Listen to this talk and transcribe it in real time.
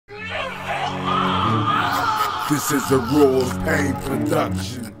This is a Raw Pain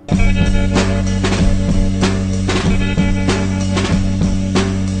production.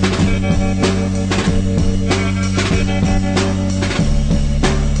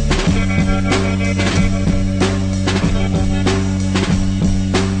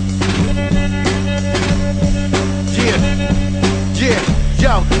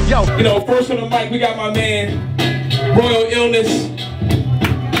 You know, first on the mic, we got my man, Royal Illness,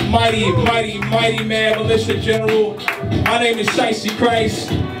 mighty man, militia general. My name is Sheisty Khrist.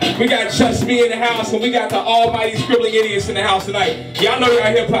 We got JustMe in the house, and we got the almighty Scribbling idiots in the house tonight. Y'all know y'all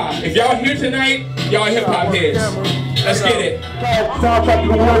hip-hop. If y'all here tonight, y'all hip-hop heads. Let's get it. Soundtrack to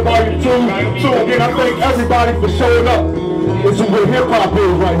the War Volume 2. Again, I thank everybody for showing up. This is what hip-hop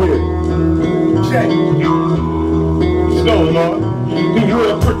is right here. Check. What's going on? The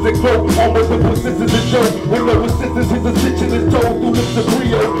world puts it close, almost a persistence is show. With no resistance, his ascension is told through lips of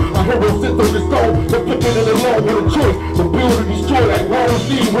brio. My hero sits on the stone, the flipping it alone with a choice. The build and destroy like Warren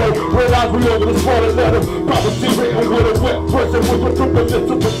Zero. Realize we over the smaller letter. Prophecy written with a wet person with a triple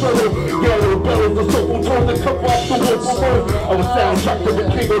list of the fellow. Yellow bellows, the soap will turn the cup off the wood for words. I was soundtrack to the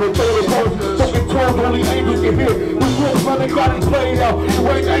king of the third of birds. Fucking tones only angels can hear. The wolves running got it played out.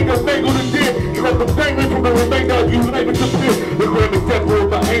 You ain't anger, mangled and dead. You let the banging from the remainder of you name it to fear. The grand example of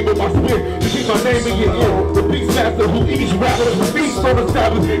my aim of my spit. To keep my name in your ear. The beast master who eats rappers. The beast on the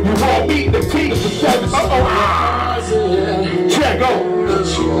savage. You all meet the king of the savage. Check out.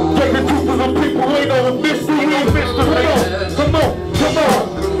 Take the truth of the people. Ain't no mystery. No mystery. Come on. Come on.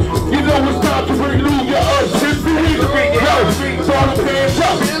 You know it's time to renew your urgency. Yo, so I'm hands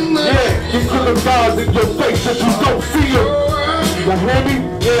up. Yeah, these are the guys in your face that you don't see them. You hear me?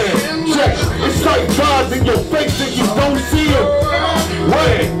 Yeah. Check. It's like guys in your face and you don't see them.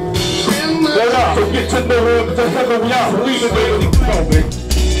 Wait. So get to know him to heaven without leaving it.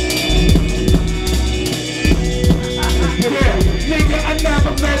 Yeah, nigga, I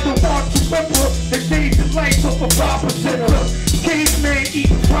never met the walk to remember the days of life of a proper center. Caveman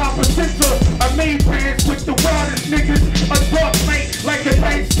eating proper center. I made plans with the wildest niggas. A dark night like a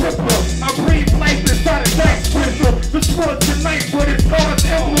night stripper. I breathe life inside a night sprinter. The sports tonight, but it's God's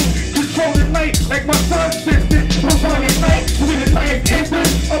emblem. Control the night like my son's sister. We're running night with a night ending.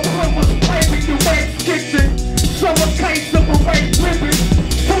 A plumber's piping the right kitchen. Summer kites of a white ribbon.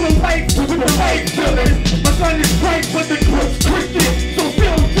 Full of life with the right feeling. My gun is bright, but the grip's twisted. So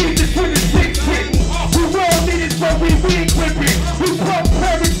Bill Jesus with the six hitting. We all need it, but we equip it. We pump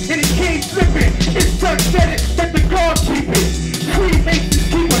permits and it can't slip it. It's just said it, that the God keep it. Freemasons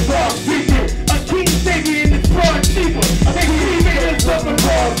keep a dog secret. A king savior in the fraud steeple. They freemasons of the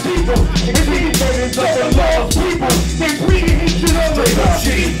law people. And freemasons of the law people. They breeding hatred of the law.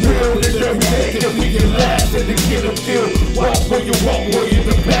 Shitty real is every day that we can laugh and to get a feel. Walk where you walk, where you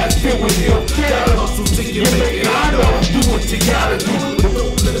the past feel with ill. Gotta hustle till you make it. I know, do what you gotta do.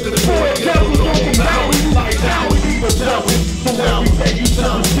 Boy, devils don't come out with you like now. We leave us down with. So every day you just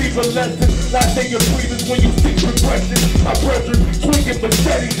receive a lesson. Last thing you're breathing when you seek regression. My brethren swinging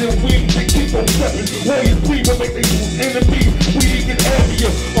machetes and wings and keep on stepping. Warriors bleed but make they lose enemies. We even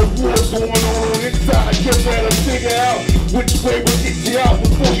heavier. A war's going on inside. You better figure out which way will get you out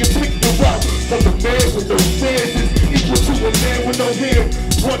before you pick the route. From the man with no stairs is equal to a man with no hair.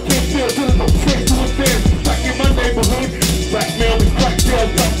 One can't feel till there's no trace to his dance. Back in my neighborhood, black male with crack tail,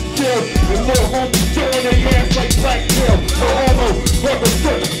 got the tail. And little homies showing their hands like black tail. No homo, brother,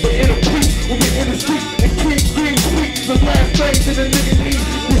 search, but in a peace. We get in the street and keep green sweet. The last thing to the nigga need.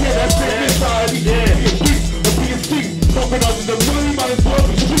 You hear that shit inside? Be a beast or be a thief. Talking under the money, might as well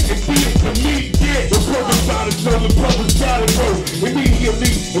be sweet and be it to me. Yeah, the brothers got it, know the brothers got it, bro.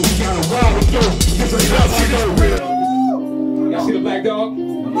 Immediately, and we got a while to go. This is how she know real. Y'all see the black dog?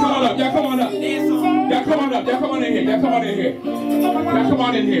 Come on up, y'all come on up. Y'all come on up, y'all come on in here, y'all come on in here. Y'all come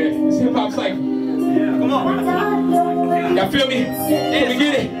on in here. It's hip-hop cycle. Come on. Y'all feel me? Can we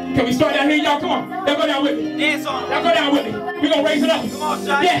get it? Can we start down here, y'all? Come on. Y'all go down with me. Dance on. Y'all go down with me. We gonna raise it up. Come on,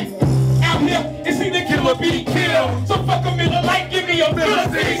 Shai. Yeah. Out here, it's either kill or be killed. So fuck a Miller Lite, give me a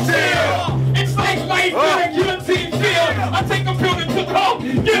guillotine chill. It's like life with a guillotine feel. I take a pill and took home,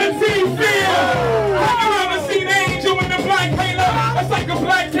 guillotine feel. Hang around and see the angel in the black halo. That's like a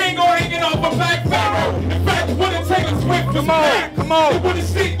black tango hanging off a black pharaoh. In fact, wouldn't take a Swift from back. Come on. It wouldn't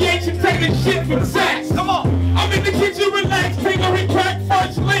stick, you ain't taking shit from sacks. Come on. I'm in the kitchen, relax, tingling crack,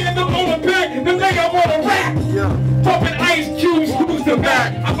 first laying them on the back, the leg I wanna rap. Pumping ice cubes, who's the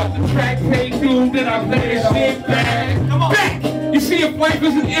back? I'm about to track, pay dude, then I play this shit back. Come on. Back! You see if life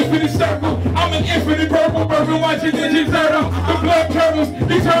is an infinite circle, I'm an infinite purple bourbon, watching Ninja Turtle. The blood curdles,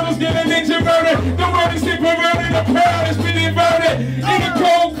 these hurdles get a ninja murder. The word is perverted, the crowd is been inverted. In a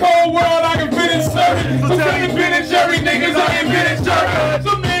cold, cold world, I can fit inserted. So take it niggas I ain't finished jerking.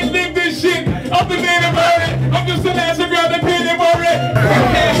 Some men live this shit. I'm the man about it. I'm just an ass around the pin and worry.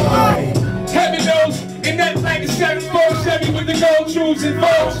 Heavy nose in that 97 Ford Chevy with the gold shoes and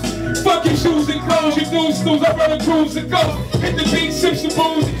bows. Fucking shoes and clothes, you do stools, I'd rather cruise and ghost. Hit the beat, sip some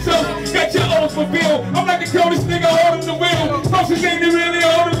booze and so got your Oldsmobile. I'm like the coldest nigga holding the wheel. Folks ain't really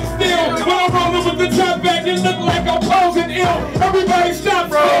holding the steel. When I'm rolling with the top back, it look like I'm posing ill. Everybody stop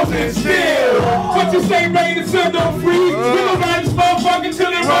frozen still. What you say, rain, the sun don't freeze. We gon' ride this motherfucker till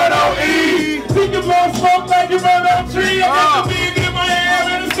they run on E. Think you blow smoke like you run on tree. I got the beat in my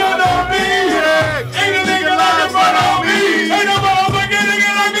hair and the sun on me. Ain't a nigga like a run on me. Ain't no motherfucking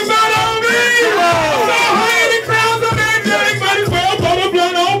nigga like a sun on me. So high in the crowds, I'm angelic, might as well put a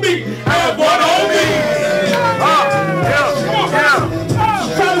blunt on me. Have one on me.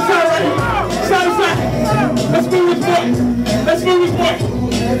 Side to side right here. Side to side. Let's move this boy. Let's move this boy.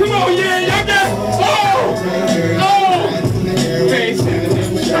 Come on, yeah, y'all got. Oh! Oh! Hey, oh!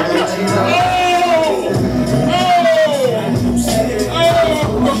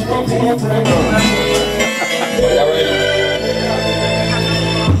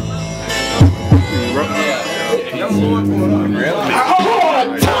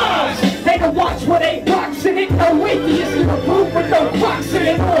 Hard times! They can watch where they boxing it. No atheist in a group with no box in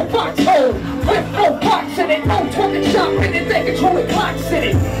it. Or a foxhole with no box in it. No talking shop in it. They controlling clocks in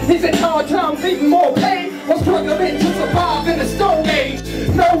it. These in hard times, even more pain. Or struggling to survive in the Stone Age.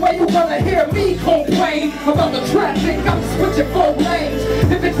 No way you gonna hear me complain about the traffic. I'm switching 4 lanes.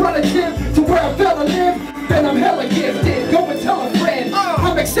 If it's relative to where I fell to live, then I'm hella gifted. Go and tell a friend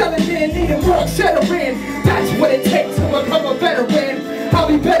I'm excelling in, needing more settling. That's what it takes to become a veteran. I'll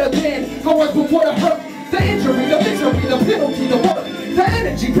be better than I was before the hurt, the injury, the misery, the penalty, the work, the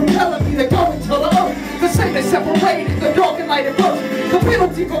energy propelling me to go into the earth. The same that separated the dark and light at first. The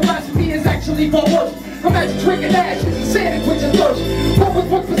penalty for blasphemy is actually far worse. Imagine drinking ashes and sand and quenching thirst. What was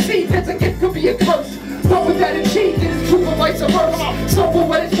once perceived as a gift could be a curse. What was that achieved is true and vice versa. So for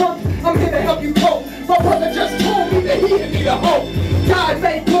what it's worth, I'm here to help you cope. My brother just told me that he didn't need a hope. God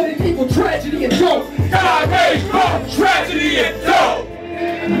made good and evil, tragedy and dope. God made good, tragedy and dope.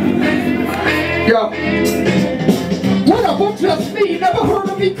 Yo. What up, I'm JustMe, never heard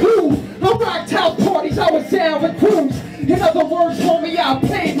of me cool. I rocked house parties, I was down with crews. In other words, homie, I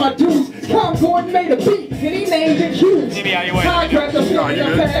paid my dues. Tom Gordon made a beat, and he named it Hughes. I grabbed the beat I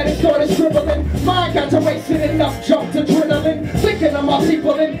had and started scribbling. Mine got to racing enough jump to adrenaline. Thinking of my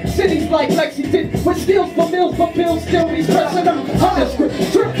people in cities like Lexington, with steals for mills for bills, still be stressing them. I'm just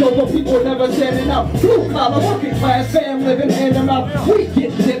stripped over people never standing out. Blue collar, working class, fam living hand them out. We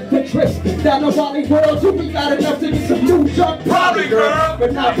get dipped the trips down the Valley world. So we got enough to get some new junk. Probably, girl.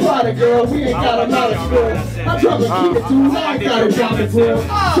 But not Prada, girl. We ain't got a lot of skill. I'm trying to keep it too. I ain't got a job to fill. So I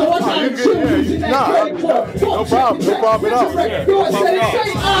gotta chill using that credit card. No problem at all.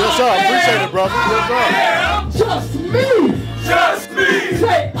 Yes, sir, I appreciate it, brother. Just me. Just me.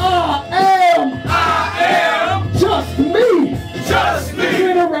 Say I am just me. Just me.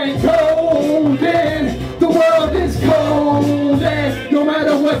 Winter ain't cold and the world is cold and no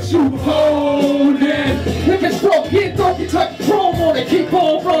matter what you hold and if it's broke, get don't you touch chrome on it, keep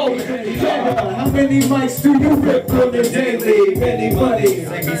on rolling. How many mics do you rip from the daily? Many money.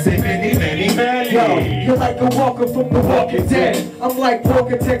 Say many, many. Yo, you're like a walker from the Walking Dead. I'm like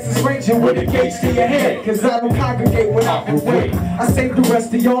Walker, Texas Ranger with a gauge to your head. Cause I don't congregate when I can wait. I save the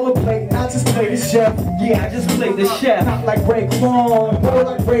rest of y'all a plate, I just play the chef. Yeah, I just play the chef. Not like Ray Kwan, or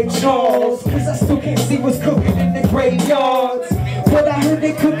like Ray Charles. Cause I still can't see what's cooking in the graveyards. But I heard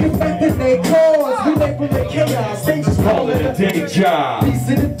they cooking back than they cause. We label it chaos, they just call it a day job. These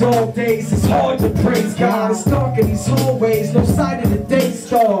are the dog days, it's hard to praise God. It's dark in these hallways, no sign of the day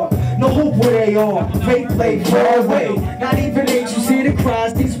star. No hope where they are, fate play far away. Not even angels hear the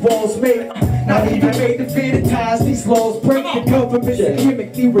cries these walls make. Not even made to fear the ties these laws break. The government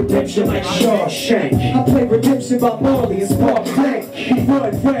gimmick the redemption like Shawshank. I play redemption by Marley and Spark Crank. We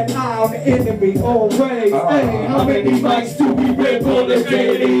run red eye on the enemy always. Hey, how many mics do we rip on the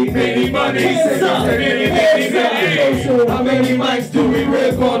daily? Many money. How many mics do we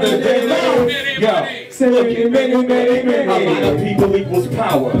rip on the daily? Yo. Many, many, many. A lot of people equals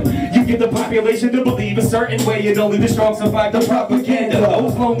power. You get the population to believe a certain way, and only the strong survive the propaganda.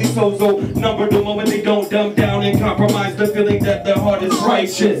 Those lonely souls will number the moment they don't dumb down and compromise the feeling that their heart is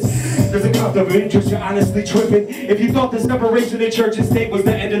righteous. There's a conflict of interest, you're honestly tripping. If you thought the separation of church and state was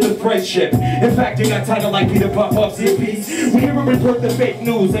the end of the friendship. In fact, you got title like Peter Pop-Ups in peace. We hear a report the fake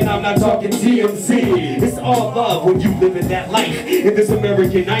news, and I'm not talking TMZ. It's all love when you live in that life. In this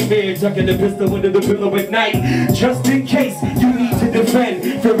American nightmare, tucking the pistol into the pillow at night. Just in case you need to defend,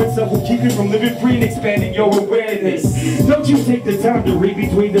 fear itself will keep keep you from living free and expanding your awareness. Don't you take the time to read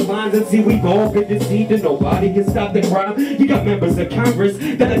between the lines and see we've all been deceived and nobody can stop the crime. You got members of Congress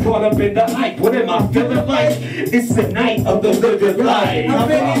that are caught up in the hype. What am I feeling like? It's the night of the living life. How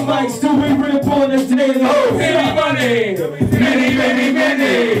many mics do we rip on the daily? Oh, many.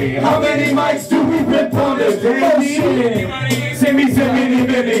 How many mics do we rip on the daily? Say many.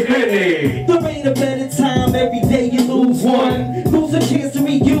 There ain't a better time, every day you lose one. Lose a chance to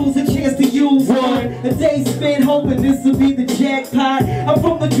reuse, a chance to use one. A day spent hoping this will be the jackpot. I'm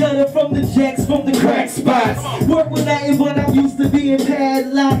from the gutter, from the jacks, from the crack spots. Work with nothing but I'm used to being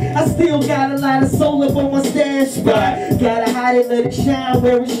padlocked. I still got a lot of soul up on my stash spot. Gotta hide it, let it shine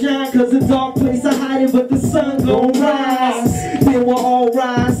where it shine. Cause a dark place I hide it, but the sun gon' rise. Then we'll all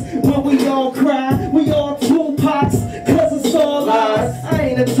rise, when we all cry. We all Tupacs, cause it's all lies. I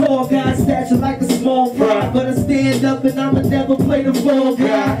ain't a tall guy, stature like a small fry. But I stand up and I'ma never play the fall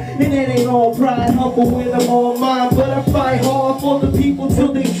guy. And it ain't all pride, humble when I'm all mine. But I fight hard for the people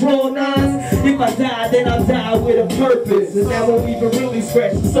till they draw nines. If I die, then I die with a purpose. And that won't even really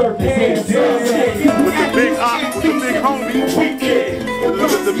scratch the surface. With the big op, with the big homie.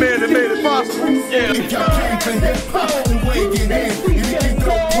 The man that made it possible. If y'all came to hip-hop and wave your hands, and if you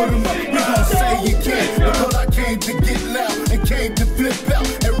don't put them up, we gon' say you can't. Because I came to get loud and came to flip out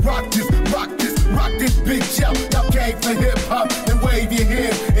and rock this bitch out. Y'all came for hip-hop and wave your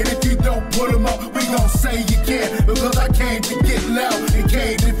hands, and if you don't put them up, we gon' say you can't. Because I came to get loud and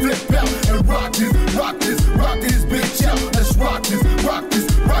came to flip out and rock this bitch out. Let's rock this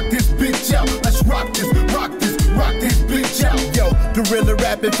bitch out. Let's rock this bitch out. Yo, gorilla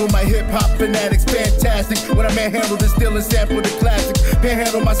rapping for my hip-hop fanatics, fantastic. When I manhandle this, still and sample the classics.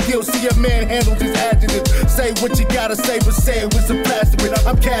 Panhandle my skills, see a man handle his adjectives. Say what you gotta say, but say it with some plastic.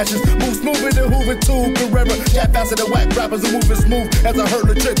 I'm Cassius, move smoother than Hoover too forever. Chat faster than whack rappers are moving smooth. As I heard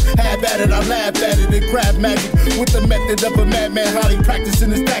the trick, have at it, I laugh at it and crab magic. With the method of a madman, highly practicing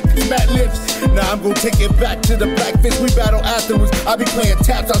his tactics, mad lips. Now I'm gonna take it back to the black fist. We battle afterwards. I be playing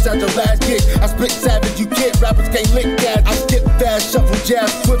taps outside the last gig. I split savage, you kid rappers can't lick that. I skip fast, shuffle jazz,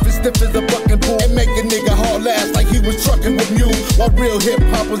 swift and stiff as a bucking bull, and make a nigga haul ass like he was trucking with mules. While real hip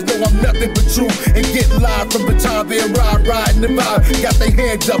hoppers know I'm nothing but true and get live from the time they arrive, riding the vibe. Got their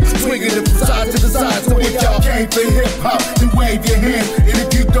hands up, swinging it from side to the side. So if y'all came for hip hop, then wave your hands, and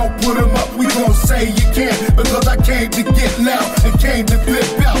if you don't put them up, we gon' say you can't. Because I came to get loud and came to flip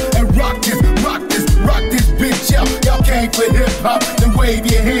out and rock this bitch out. Y'all came for hip hop, then wave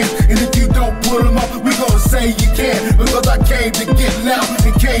your hands, and if you don't put them up, we gon' say you can't. Because I came to get loud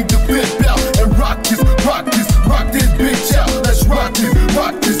and came to flip out and rock this bitch out. Let's rock this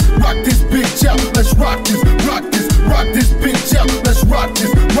bitch out. Let's rock this bitch out. Let's rock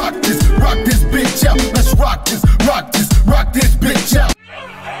this bitch out. Let's rock this bitch out.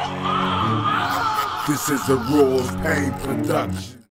 This is a Raw Pain production.